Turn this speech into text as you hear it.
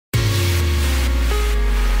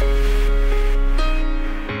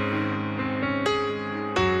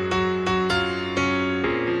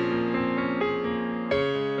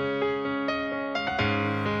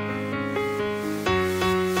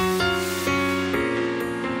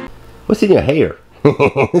What's in your hair?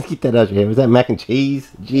 Let's get that out of your hair. Was that mac and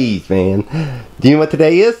cheese? Jeez, man. Do you know what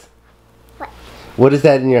today is? What? What is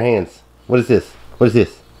that in your hands? What is this? What is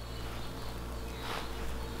this?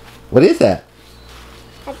 What is that?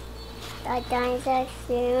 A dinosaur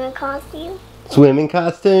swimming costume. Swimming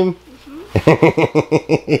costume?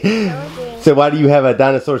 Mm-hmm. So why do you have a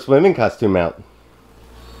dinosaur swimming costume out?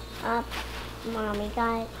 Mommy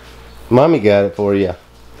got it. Mommy got it for you. Yeah.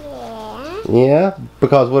 Yeah?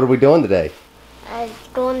 Because what are we doing today?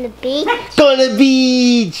 Going to the beach. Going to the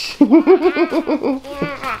beach!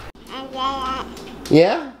 Yeah.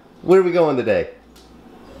 Yeah? Where are we going today?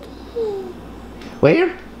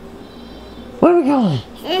 Where? Where are we going?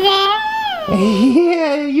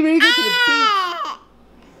 Yeah, you ready to go to the beach?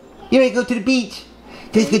 You ready to go to the beach?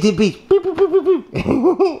 Let's go to the beach. Boop, boop, boop, boop,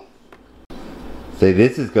 boop. So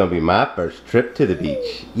this is going to be my first trip to the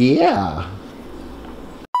beach. Yeah.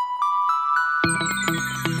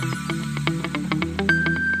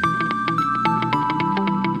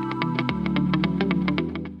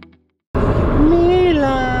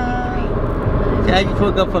 I just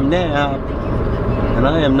woke up from nap and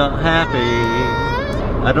I am not happy.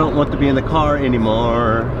 I don't want to be in the car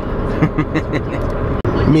anymore.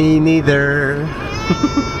 Me neither.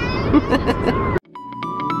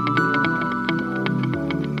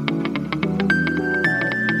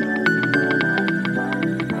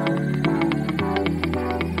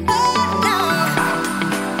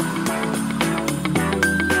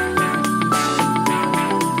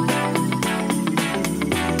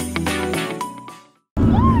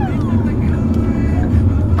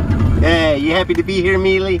 You happy to be here,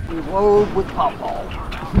 Mealy? You rode with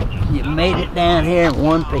Pawpaw. You made it down here in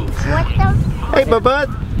one piece. What the? Hey, my bud.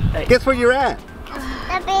 Hey. Guess where you're at?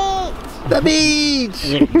 The beach.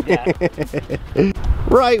 The beach!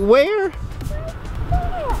 Right where?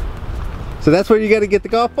 So that's where you got to get the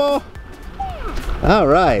golf ball? All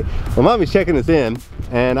right. Well, Mommy's checking us in,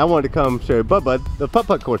 and I wanted to come show Bud the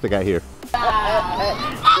putt-putt course I got here.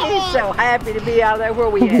 He's so happy to be out there where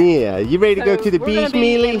we at. Yeah, you ready to go to the beach,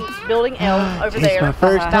 Mealy? Building L over there. It's my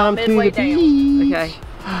first time to the beach. Okay.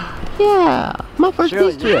 Yeah, my first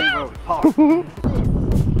beach trip.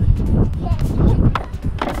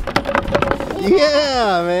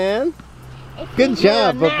 Yeah, man. Good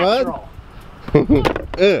job, Bud.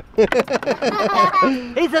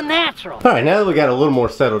 He's a natural. All right, now that we got a little more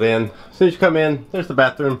settled in, as soon as you come in, there's the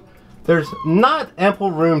bathroom. There's not ample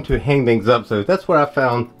room to hang things up, so that's where I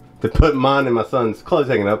found to put mine and my son's clothes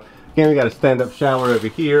hanging up. Again, we got a stand-up shower over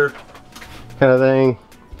here, kind of thing.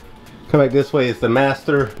 Come back this way is the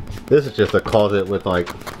master. This is just a closet with like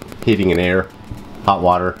heating and air, hot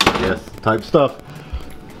water, yes, type stuff.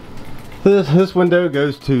 This window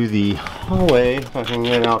goes to the hallway. If I can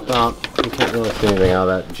get out top, you can't really see anything out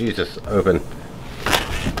of that. Jesus, open.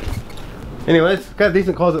 Anyways, got a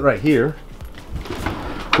decent closet right here,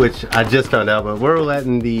 which I just found out, but we're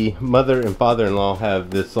letting the mother and father-in-law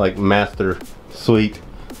have this like master suite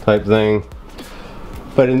type thing.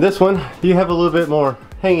 But in this one, you have a little bit more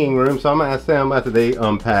hanging room, so I'm gonna ask them after they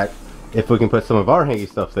unpack if we can put some of our hanging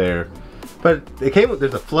stuff there. But it came with,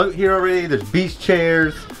 there's a float here already, there's beach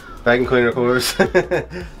chairs, vacuum cleaner of course.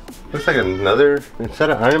 Looks like another, is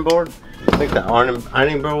that an iron board? I think the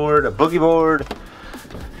ironing board, a boogie board.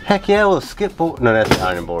 Heck yeah, a little skip board. No, that's the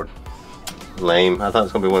ironing board. Lame. I thought it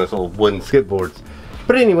was gonna be one of those little wooden skip boards.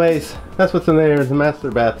 But anyways, that's what's in there. The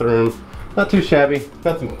master bathroom. Not too shabby.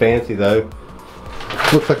 Nothing fancy though.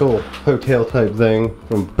 Looks like a little hotel type thing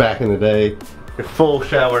from back in the day. Your full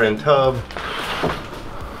shower and tub.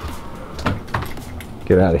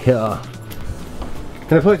 Get out of here. And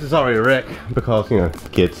the place is already a wreck because, you know,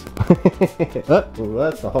 kids. Oh, well,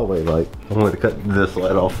 that's the hallway light. I wanted to cut this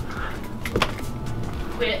light off.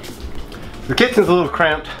 Quit. The kitchen's a little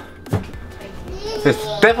cramped. It's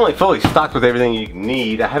definitely fully stocked with everything you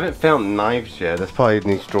need. I haven't found knives yet. That's probably in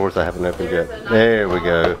these drawers I haven't opened yet. There we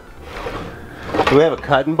go. Do we have a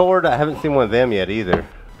cutting board? I haven't seen one of them yet either.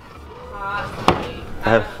 I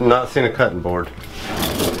have not seen a cutting board.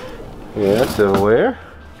 Yeah, so where?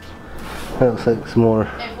 That looks like some more.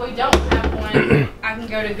 If we don't have one, I can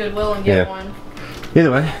go to Goodwill and get one.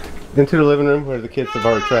 Either way, into the living room where the kids have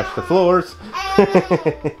already trashed the floors.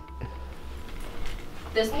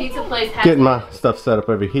 This pizza place has Getting my stuff set up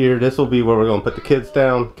over here. This will be where we're going to put the kids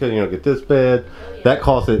down. You know, get this bed. That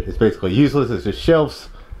closet is basically useless. It's just shelves.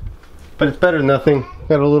 But it's better than nothing.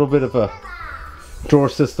 Got a little bit of a drawer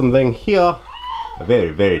system thing here. A very,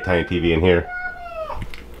 very tiny TV in here.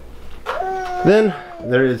 Then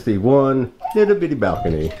there is the one little bitty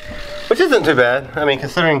balcony, which isn't too bad. I mean,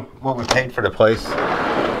 considering what we paid for the place.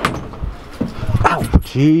 Ow,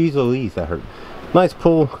 jeez Louise, that hurt. Nice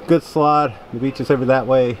pool, good slide. The beach is over that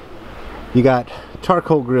way. You got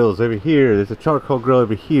charcoal grills over here. There's a charcoal grill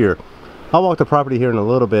over here. I'll walk the property here in a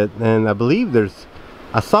little bit, and I believe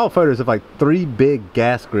I saw photos of like 3 big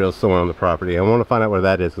gas grills somewhere on the property. I want to find out where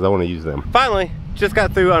that is because I want to use them. Finally, just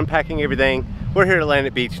got through unpacking everything. We're here at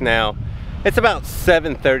Atlantic Beach now. It's about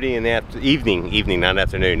 7:30 in the evening, not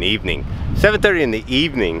afternoon, evening. 7:30 in the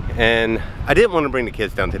evening, and I didn't want to bring the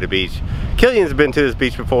kids down to the beach. Killian's been to this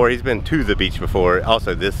beach before. He's been to the beach before,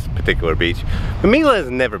 also this particular beach. But Mila has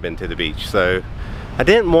never been to the beach, so I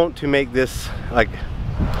didn't want to make this like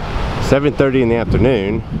 7:30 in the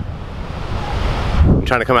afternoon. I'm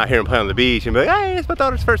trying to come out here and play on the beach and be like, hey, it's my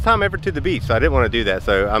daughter's first time ever to the beach, so I didn't want to do that,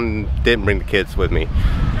 so I didn't bring the kids with me.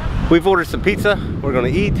 We've ordered some pizza, we're gonna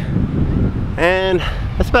eat, and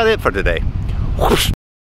that's about it for today. Whoosh.